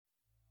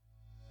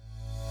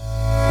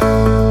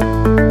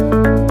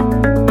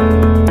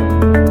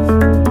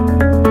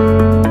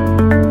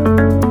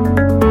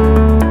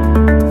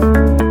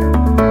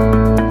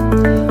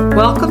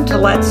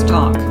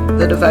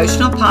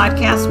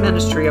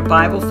ministry of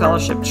Bible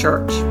Fellowship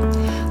Church.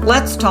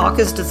 Let's Talk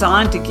is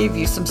designed to give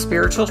you some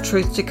spiritual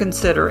truth to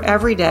consider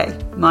every day,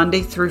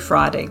 Monday through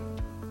Friday.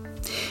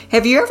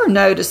 Have you ever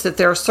noticed that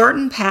there are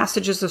certain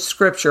passages of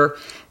Scripture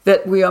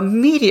that we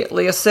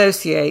immediately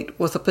associate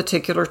with a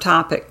particular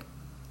topic?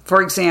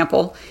 For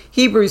example,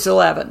 Hebrews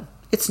 11.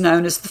 It's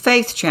known as the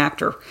faith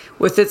chapter,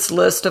 with its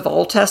list of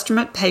Old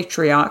Testament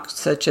patriarchs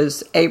such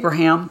as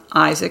Abraham,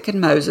 Isaac,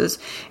 and Moses,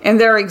 and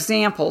their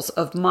examples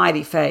of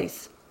mighty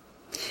faith.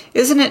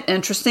 Isn't it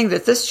interesting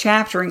that this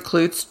chapter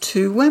includes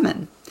two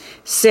women,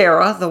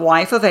 Sarah, the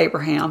wife of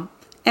Abraham,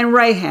 and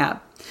Rahab,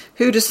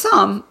 who to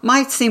some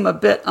might seem a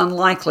bit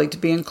unlikely to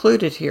be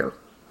included here.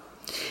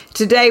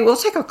 Today we'll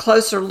take a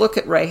closer look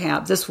at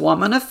Rahab, this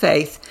woman of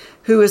faith,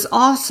 who is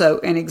also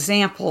an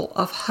example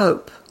of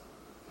hope.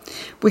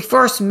 We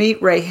first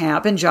meet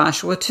Rahab in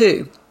Joshua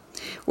 2,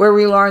 where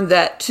we learn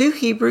that two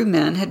Hebrew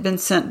men had been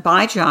sent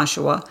by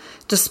Joshua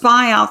to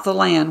spy out the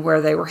land where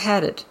they were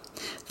headed.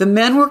 The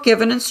men were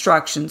given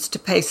instructions to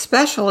pay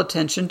special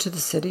attention to the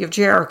city of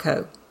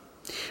Jericho.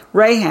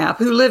 Rahab,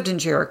 who lived in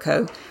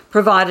Jericho,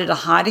 provided a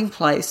hiding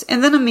place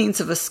and then a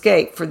means of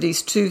escape for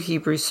these two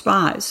Hebrew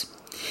spies.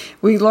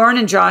 We learn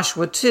in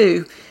Joshua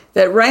 2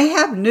 that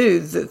Rahab knew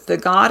that the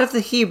God of the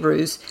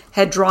Hebrews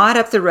had dried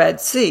up the Red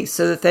Sea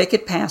so that they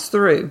could pass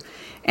through,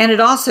 and had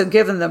also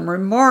given them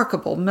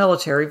remarkable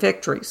military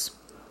victories.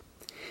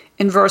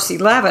 In verse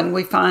 11,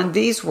 we find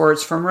these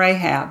words from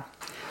Rahab: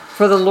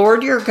 "For the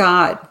Lord your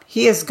God,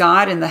 He is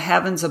God in the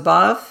heavens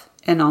above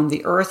and on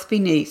the earth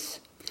beneath."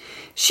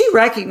 She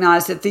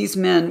recognized that these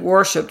men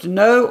worshipped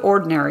no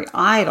ordinary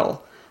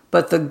idol,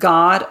 but the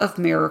God of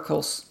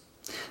miracles.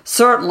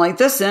 Certainly,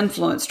 this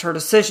influenced her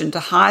decision to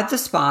hide the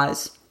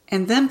spies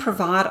and then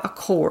provide a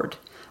cord,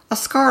 a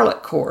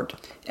scarlet cord,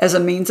 as a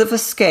means of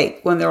escape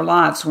when their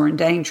lives were in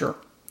danger.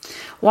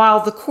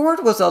 While the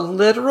cord was a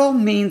literal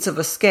means of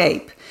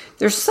escape,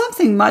 there's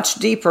something much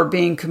deeper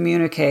being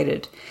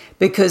communicated,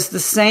 because the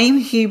same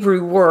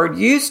Hebrew word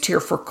used here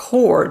for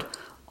cord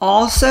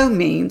also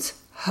means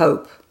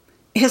hope.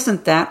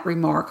 Isn't that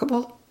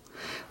remarkable?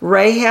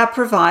 Rahab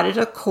provided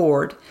a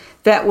cord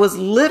that was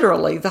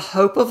literally the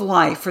hope of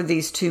life for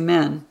these two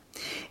men.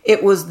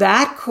 It was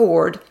that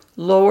cord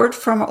lowered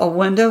from a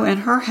window in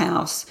her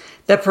house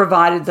that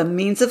provided the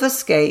means of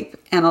escape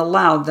and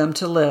allowed them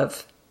to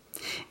live.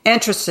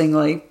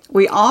 Interestingly,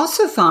 we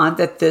also find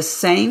that this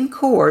same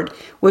cord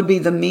would be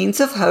the means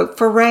of hope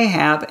for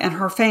Rahab and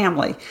her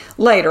family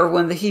later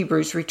when the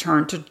Hebrews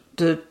returned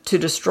to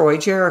destroy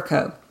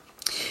Jericho.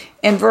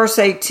 In verse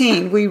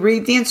 18, we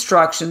read the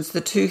instructions the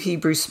two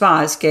Hebrew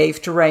spies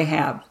gave to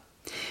Rahab.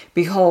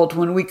 "Behold,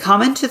 when we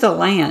come into the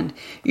land,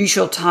 you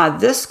shall tie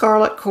this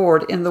scarlet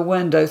cord in the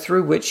window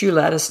through which you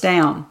let us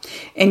down,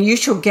 and you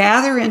shall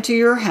gather into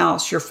your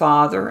house your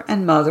father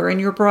and mother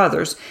and your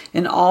brothers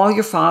and all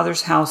your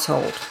father's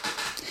household."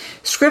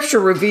 Scripture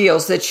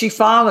reveals that she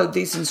followed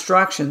these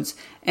instructions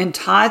and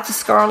tied the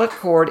scarlet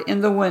cord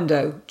in the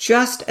window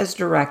just as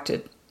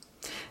directed.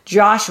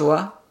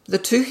 Joshua, the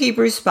two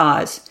Hebrew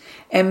spies,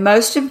 and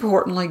most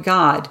importantly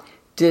God,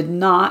 did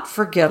not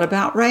forget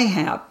about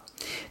Rahab.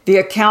 The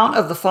account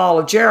of the fall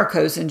of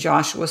Jericho is in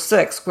Joshua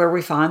 6, where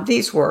we find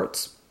these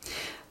words.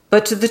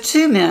 "But to the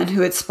two men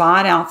who had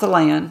spied out the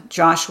land,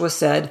 Joshua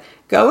said,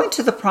 'Go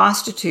into the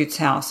prostitute's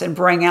house and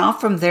bring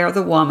out from there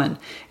the woman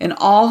and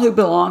all who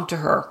belong to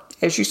her,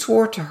 as you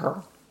swore to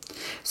her.'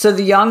 So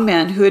the young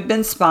men who had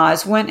been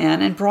spies went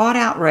in and brought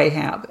out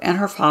Rahab and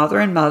her father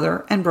and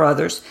mother and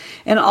brothers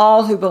and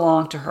all who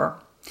belonged to her.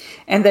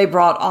 And they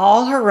brought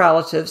all her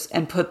relatives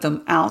and put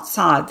them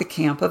outside the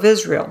camp of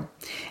Israel.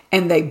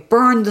 And they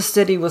burned the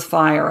city with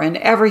fire and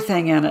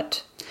everything in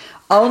it.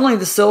 Only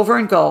the silver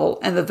and gold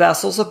and the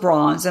vessels of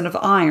bronze and of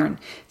iron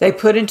they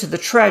put into the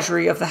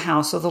treasury of the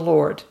house of the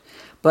Lord.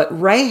 But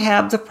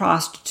Rahab the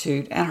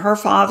prostitute and her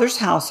father's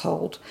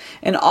household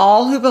and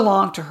all who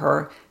belonged to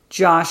her,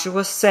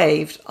 Joshua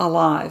saved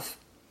alive.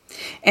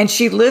 And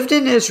she lived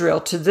in Israel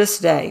to this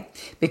day,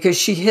 because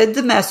she hid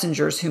the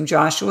messengers whom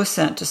Joshua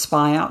sent to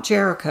spy out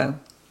Jericho."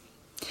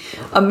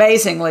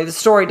 Amazingly, the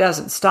story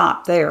doesn't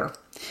stop there.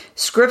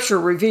 Scripture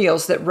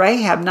reveals that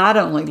Rahab not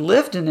only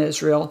lived in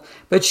Israel,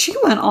 but she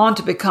went on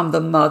to become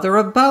the mother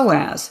of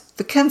Boaz,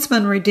 the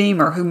kinsman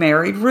redeemer who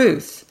married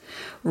Ruth.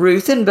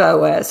 Ruth and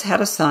Boaz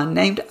had a son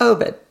named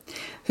Obed,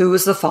 who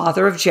was the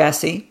father of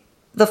Jesse,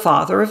 the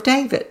father of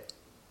David.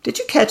 Did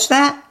you catch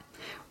that?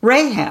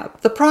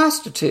 Rahab, the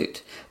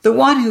prostitute, the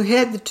one who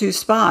hid the two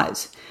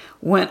spies,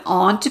 went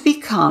on to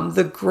become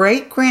the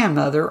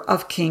great-grandmother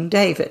of King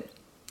David.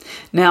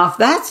 Now, if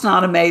that's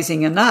not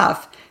amazing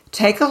enough,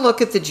 take a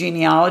look at the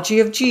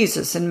genealogy of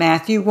Jesus in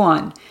Matthew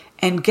 1,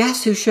 and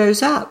guess who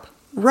shows up?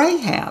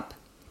 Rahab.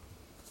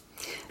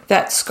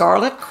 That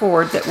scarlet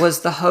cord that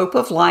was the hope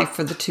of life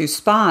for the two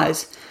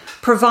spies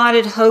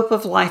provided hope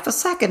of life a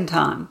second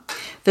time.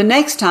 The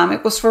next time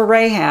it was for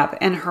Rahab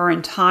and her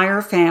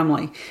entire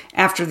family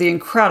after the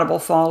incredible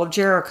fall of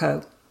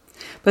Jericho.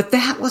 But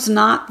that was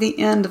not the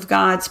end of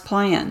God's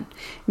plan.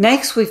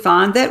 Next, we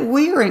find that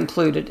we are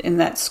included in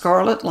that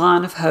scarlet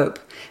line of hope,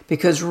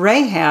 because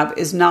Rahab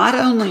is not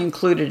only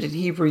included in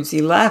Hebrews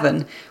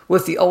 11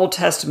 with the Old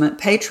Testament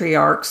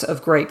patriarchs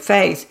of great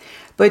faith,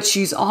 but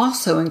she's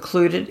also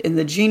included in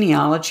the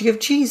genealogy of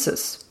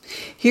Jesus.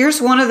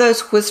 Here's one of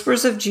those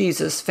whispers of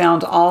Jesus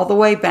found all the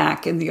way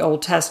back in the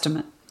Old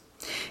Testament.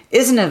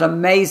 Isn't it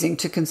amazing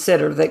to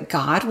consider that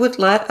God would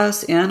let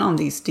us in on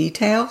these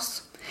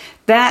details?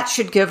 That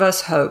should give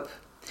us hope.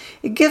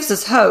 It gives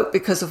us hope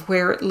because of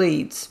where it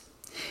leads.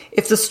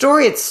 If the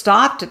story had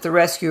stopped at the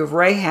rescue of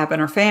Rahab and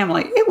her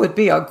family, it would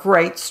be a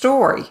great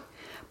story.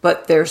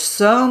 But there's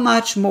so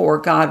much more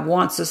God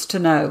wants us to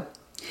know.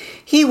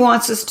 He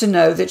wants us to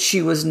know that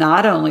she was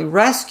not only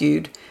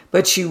rescued,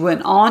 but she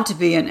went on to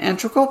be an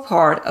integral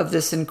part of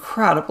this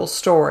incredible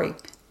story,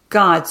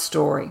 God's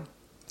story.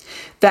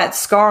 That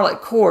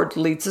scarlet cord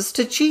leads us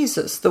to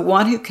Jesus, the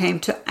one who came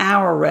to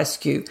our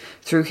rescue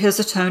through his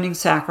atoning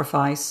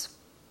sacrifice.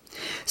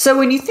 So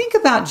when you think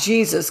about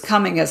Jesus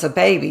coming as a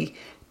baby,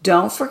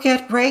 don't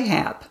forget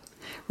Rahab.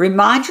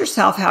 Remind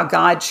yourself how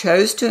God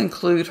chose to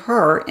include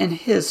her in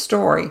his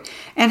story,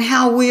 and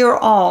how we are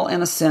all,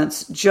 in a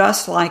sense,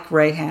 just like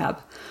Rahab,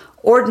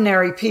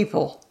 ordinary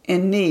people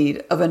in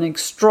need of an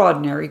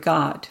extraordinary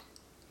God.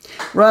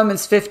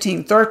 Romans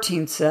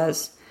 15:13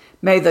 says,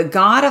 "May the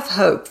God of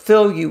hope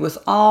fill you with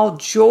all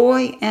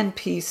joy and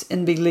peace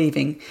in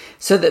believing,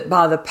 so that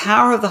by the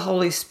power of the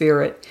Holy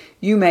Spirit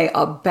you may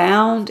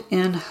abound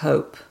in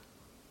hope."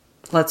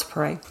 Let's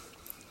pray.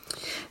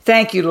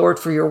 Thank you, Lord,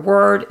 for your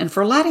word and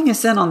for letting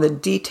us in on the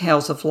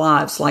details of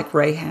lives like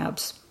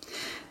Rahab's.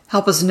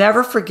 Help us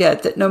never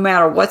forget that no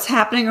matter what's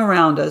happening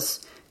around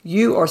us,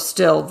 you are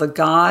still the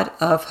God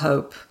of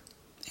hope.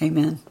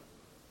 Amen.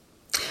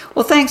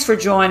 Well, thanks for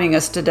joining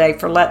us today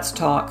for Let's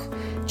Talk.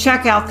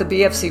 Check out the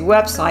BFC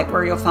website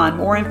where you'll find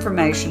more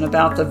information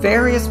about the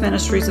various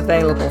ministries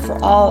available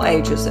for all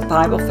ages at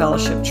Bible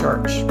Fellowship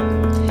Church.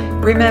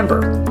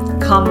 Remember,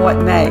 come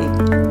what may,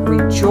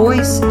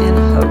 rejoice in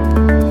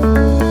hope.